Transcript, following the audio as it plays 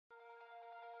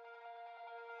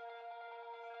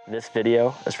This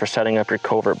video is for setting up your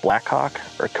covert Blackhawk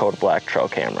or Code Black trail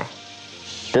camera.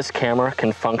 This camera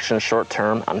can function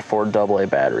short-term on 4 AA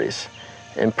batteries,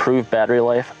 improve battery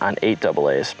life on 8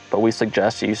 AA's, but we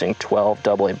suggest using 12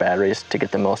 AA batteries to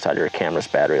get the most out of your camera's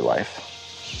battery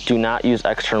life. Do not use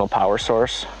external power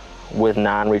source with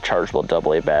non-rechargeable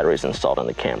AA batteries installed on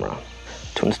the camera.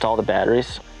 To install the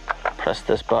batteries, press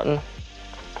this button,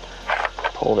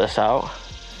 pull this out,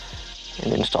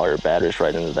 and install your batteries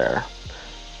right into there.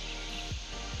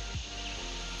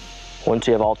 Once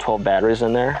you have all 12 batteries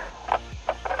in there,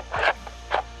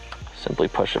 simply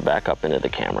push it back up into the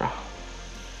camera.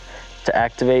 To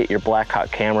activate your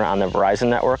Blackhawk camera on the Verizon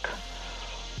network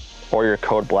or your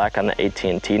Code Black on the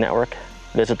AT&T network,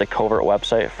 visit the Covert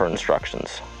website for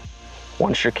instructions.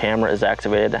 Once your camera is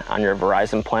activated on your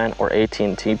Verizon plan or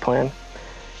AT&T plan,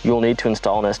 you will need to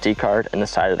install an SD card in the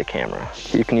side of the camera.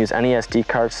 You can use any SD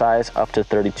card size up to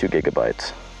 32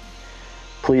 gigabytes.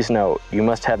 Please note, you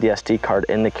must have the SD card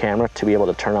in the camera to be able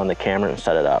to turn on the camera and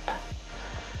set it up.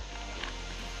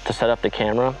 To set up the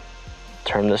camera,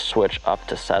 turn this switch up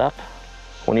to setup.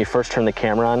 When you first turn the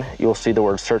camera on, you will see the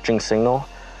word searching signal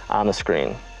on the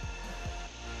screen.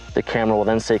 The camera will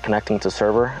then say connecting to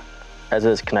server as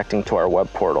it is connecting to our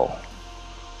web portal.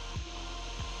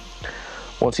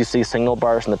 Once you see signal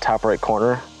bars in the top right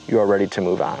corner, you are ready to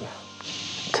move on.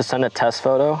 To send a test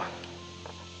photo,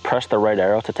 press the right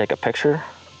arrow to take a picture,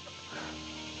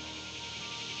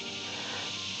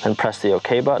 then press the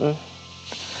OK button,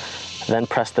 then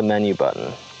press the menu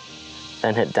button,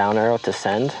 then hit down arrow to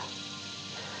send,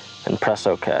 and press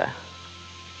OK.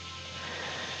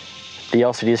 The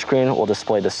LCD screen will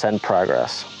display the send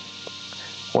progress.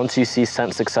 Once you see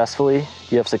sent successfully,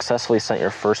 you have successfully sent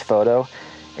your first photo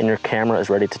and your camera is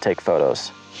ready to take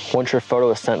photos. Once your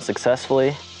photo is sent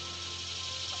successfully,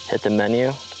 hit the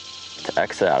menu to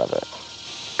exit out of it.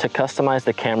 To customize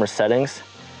the camera settings,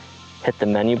 hit the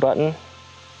menu button,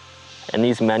 and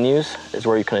these menus is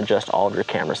where you can adjust all of your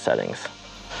camera settings.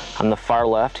 On the far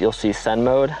left, you'll see send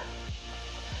mode.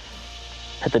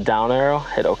 Hit the down arrow,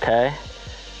 hit OK,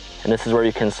 and this is where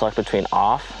you can select between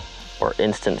off or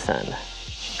instant send.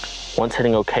 Once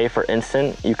hitting OK for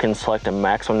instant, you can select a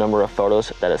maximum number of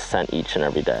photos that is sent each and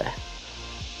every day.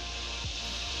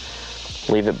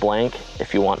 Leave it blank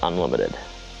if you want unlimited.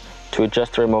 To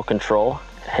adjust the remote control,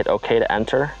 hit OK to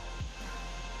enter,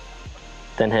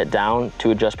 then hit down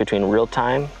to adjust between real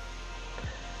time,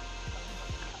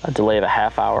 a delay of a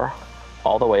half hour,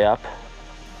 all the way up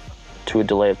to a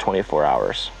delay of 24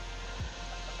 hours.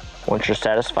 Once you're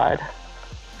satisfied,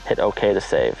 hit OK to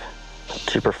save.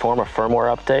 To perform a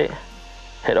firmware update,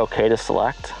 hit OK to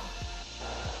select,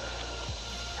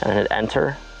 and hit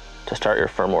enter to start your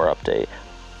firmware update.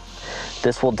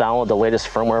 This will download the latest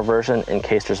firmware version in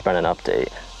case there's been an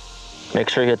update. Make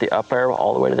sure you hit the up arrow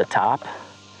all the way to the top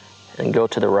and go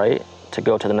to the right to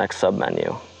go to the next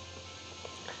submenu.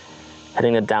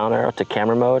 Hitting the down arrow to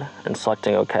camera mode and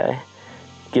selecting OK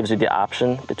gives you the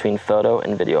option between photo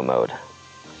and video mode.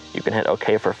 You can hit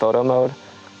OK for photo mode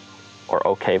or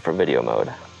OK for video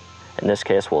mode. In this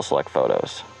case, we'll select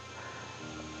photos.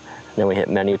 Then we hit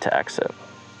menu to exit.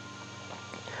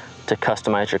 To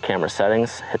customize your camera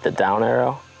settings, hit the down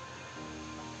arrow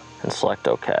and select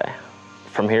OK.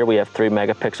 From here, we have 3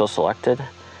 megapixels selected.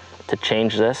 To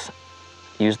change this,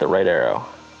 use the right arrow.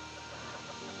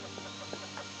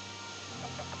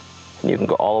 And you can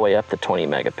go all the way up to 20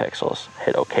 megapixels.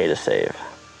 Hit OK to save.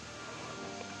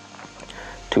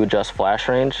 To adjust flash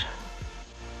range,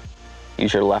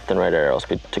 use your left and right arrows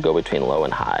to go between low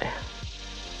and high.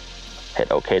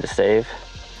 Hit OK to save.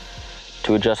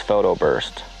 To adjust photo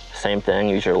burst, same thing,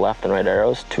 use your left and right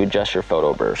arrows to adjust your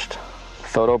photo burst.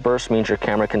 Photo burst means your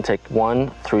camera can take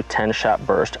 1 through 10 shot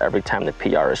burst every time the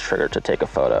PR is triggered to take a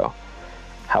photo.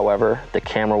 However, the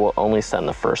camera will only send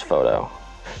the first photo.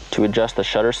 To adjust the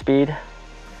shutter speed,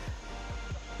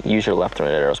 use your left and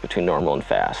right arrows between normal and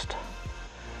fast.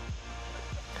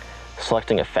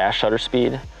 Selecting a fast shutter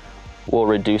speed will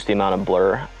reduce the amount of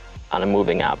blur on a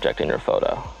moving object in your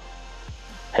photo.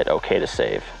 Hit OK to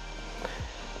save.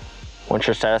 Once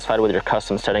you're satisfied with your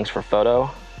custom settings for photo,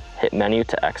 hit menu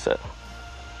to exit.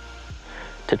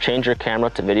 To change your camera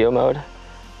to video mode,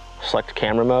 select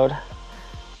camera mode,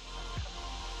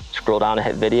 scroll down to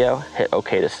hit video, hit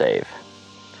OK to save.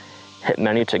 Hit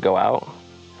menu to go out.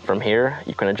 From here,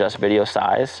 you can adjust video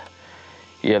size.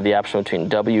 You have the option between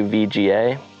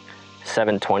WVGA,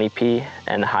 720p,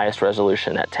 and the highest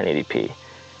resolution at 1080p.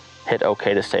 Hit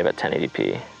OK to save at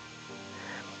 1080p.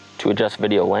 To adjust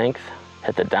video length,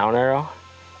 hit the down arrow,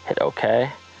 hit OK,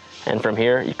 And from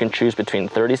here, you can choose between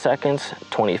 30 seconds,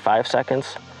 25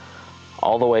 seconds,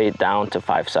 all the way down to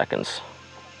 5 seconds.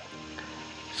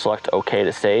 select OK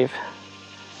to save,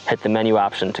 hit the menu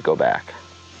option to go back.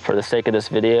 For the sake of this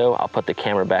video, I'll put the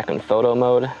camera back in photo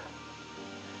mode.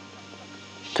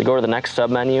 To go to the next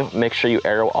submenu, make sure you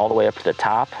arrow all the way up to the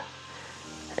top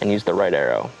and use the right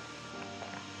arrow.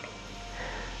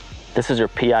 This is your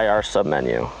PIR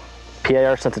submenu.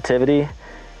 PIR sensitivity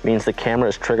means the camera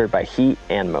is triggered by heat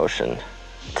and motion.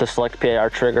 To select PIR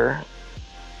trigger,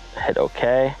 hit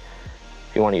OK.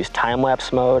 If you want to use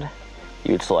time-lapse mode,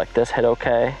 you would select this, hit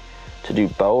OK. To do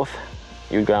both,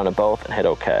 you would go down to both and hit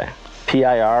OK.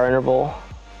 PIR interval.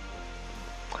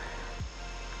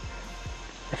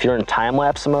 If you're in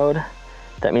time-lapse mode,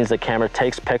 that means the camera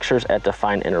takes pictures at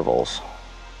defined intervals.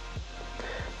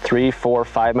 3, 4,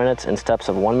 5 minutes in steps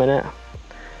of 1 minute,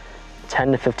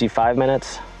 10 to 55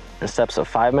 minutes in steps of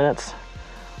 5 minutes,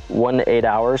 1 to 8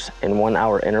 hours in 1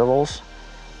 hour intervals,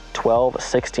 12,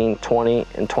 16, 20,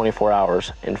 and 24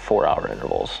 hours in 4 hour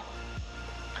intervals.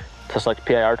 To select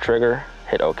PIR trigger,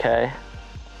 hit OK.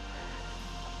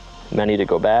 Menu to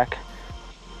go back.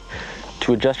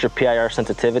 To adjust your PIR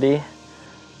sensitivity,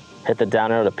 hit the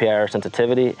down arrow to PIR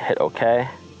sensitivity, hit OK.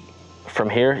 From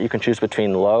here, you can choose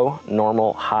between low,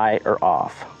 normal, high, or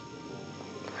off.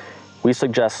 We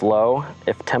suggest low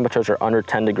if temperatures are under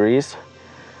 10 degrees.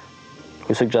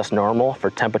 We suggest normal for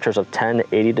temperatures of 10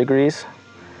 to 80 degrees,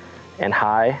 and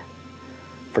high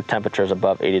for temperatures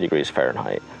above 80 degrees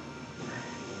Fahrenheit.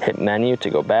 Hit menu to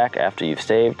go back after you've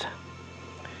saved.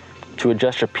 To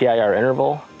adjust your PIR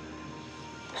interval,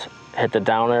 hit the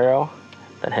down arrow,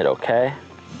 then hit OK.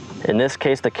 In this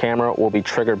case, the camera will be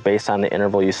triggered based on the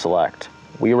interval you select.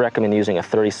 We recommend using a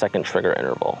 30-second trigger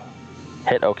interval.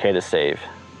 Hit OK to save.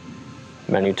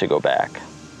 Menu to go back.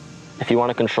 If you want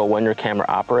to control when your camera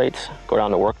operates, go down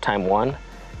to work time 1,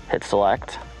 hit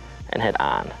select, and hit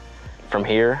on. From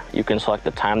here, you can select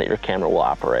the time that your camera will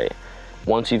operate.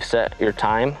 Once you've set your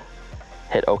time,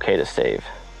 hit OK to save.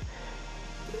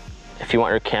 If you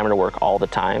want your camera to work all the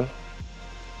time,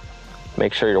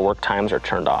 make sure your work times are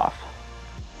turned off.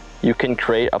 You can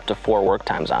create up to 4 work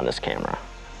times on this camera.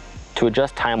 To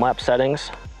adjust time-lapse settings,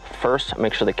 first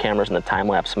make sure the camera's in the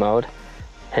time-lapse mode,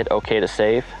 hit OK to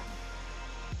save,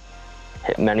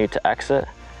 hit menu to exit,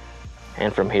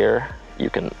 and from here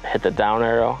you can hit the down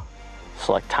arrow,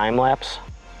 select time-lapse,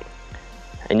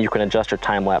 and you can adjust your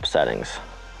time-lapse settings.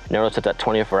 Notice it's at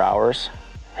 24 hours,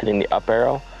 hitting the up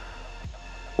arrow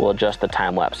will adjust the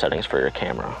time-lapse settings for your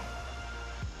camera.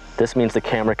 This means the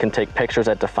camera can take pictures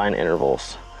at defined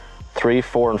intervals. 3,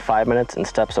 4, and 5 minutes in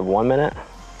steps of 1 minute,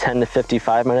 10 to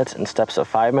 55 minutes in steps of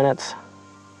 5 minutes,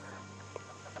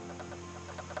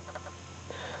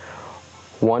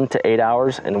 1 to 8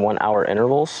 hours in 1 hour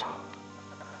intervals,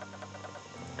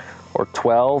 or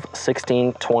 12,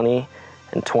 16, 20,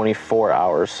 and 24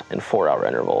 hours in 4 hour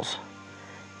intervals.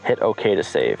 Hit OK to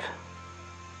save,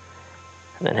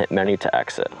 and then hit menu to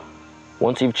exit.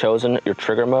 Once you've chosen your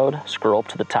trigger mode, scroll up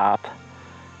to the top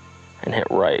and hit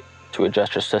right to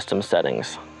adjust your system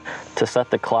settings. To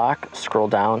set the clock, scroll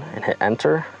down and hit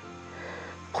enter.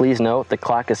 Please note the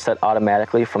clock is set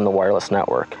automatically from the wireless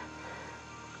network.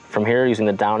 From here, using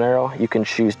the down arrow, you can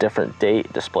choose different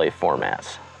date display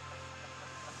formats.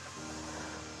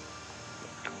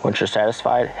 Once you're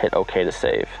satisfied, hit OK to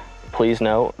save. Please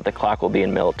note the clock will be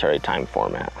in military time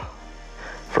format.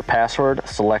 For password,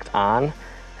 select on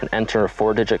and enter a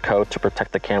 4-digit code to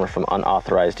protect the camera from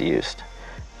unauthorized use.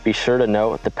 Be sure to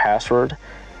note the password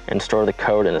and store the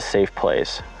code in a safe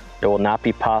place. It will not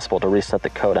be possible to reset the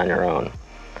code on your own.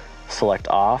 Select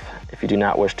off if you do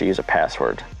not wish to use a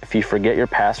password. If you forget your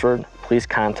password, please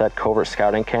contact Covert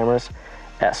Scouting Cameras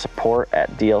at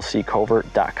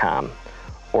support@dlccovert.com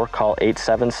or call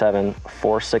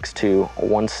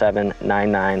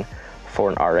 877-462-1799 for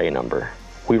an RA number.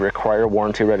 We require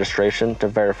warranty registration to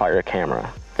verify your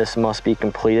camera. This must be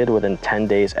completed within 10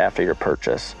 days after your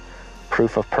purchase.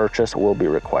 Proof of purchase will be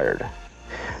required.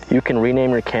 You can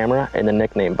rename your camera in the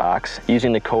nickname box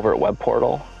using the Covert web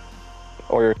portal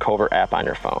or your Covert app on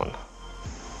your phone.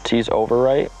 To use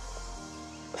overwrite,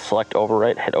 select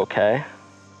overwrite, hit OK.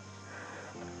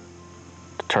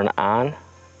 To turn it on,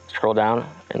 scroll down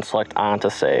and select on to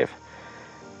save.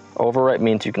 Overwrite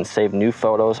means you can save new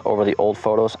photos over the old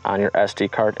photos on your SD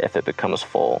card if it becomes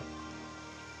full.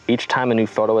 Each time a new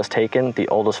photo is taken, the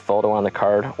oldest photo on the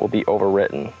card will be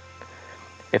overwritten.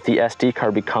 If the SD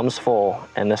card becomes full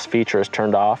and this feature is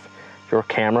turned off, your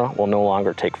camera will no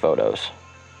longer take photos.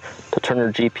 To turn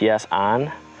your GPS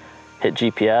on, hit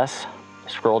GPS,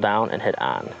 scroll down and hit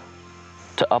on.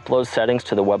 To upload settings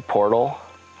to the web portal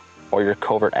or your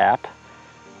Covert app,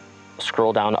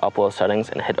 scroll down to upload settings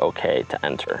and hit OK to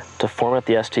enter. To format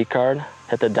the SD card,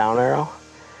 hit the down arrow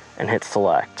and hit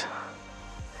select.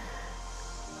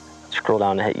 scroll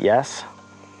down and hit yes.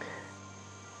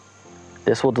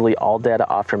 This will delete all data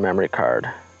off your memory card.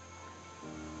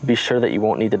 Be sure that you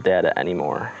won't need the data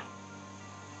anymore.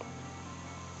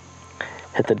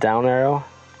 Hit the down arrow.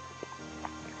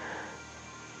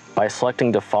 By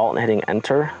selecting default and hitting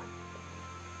enter,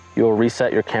 you will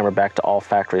reset your camera back to all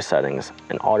factory settings,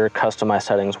 and all your customized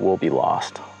settings will be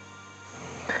lost.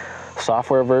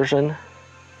 Software version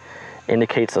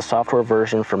indicates the software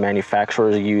version for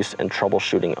manufacturer's use and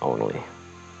troubleshooting only.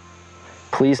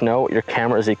 Please note your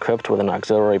camera is equipped with an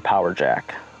auxiliary power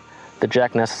jack. The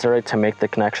jack necessary to make the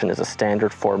connection is a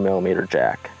standard 4mm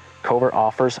jack. Covert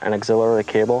offers an auxiliary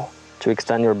cable to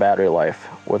extend your battery life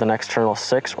with an external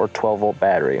 6 or 12 volt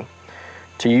battery.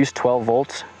 To use 12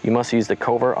 volts, you must use the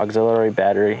Covert auxiliary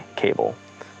battery cable.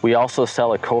 We also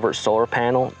sell a Covert solar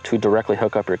panel to directly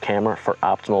hook up your camera for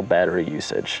optimal battery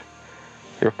usage.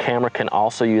 Your camera can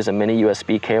also use a mini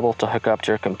USB cable to hook up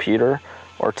to your computer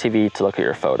or TV to look at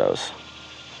your photos.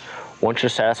 Once you're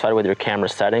satisfied with your camera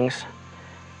settings,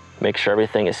 make sure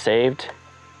everything is saved,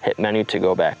 hit menu to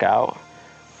go back out,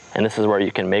 and this is where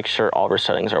you can make sure all of your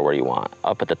settings are where you want.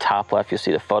 Up at the top left, you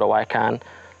see the photo icon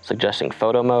suggesting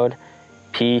photo mode.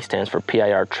 P stands for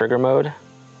PIR trigger mode.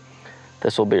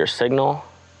 This will be your signal,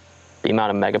 the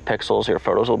amount of megapixels your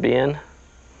photos will be in,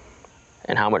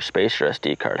 and how much space your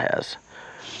SD card has.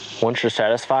 Once you're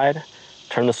satisfied,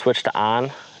 turn the switch to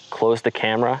on, close the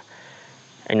camera,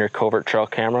 and your Covert trail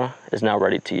camera is now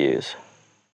ready to use.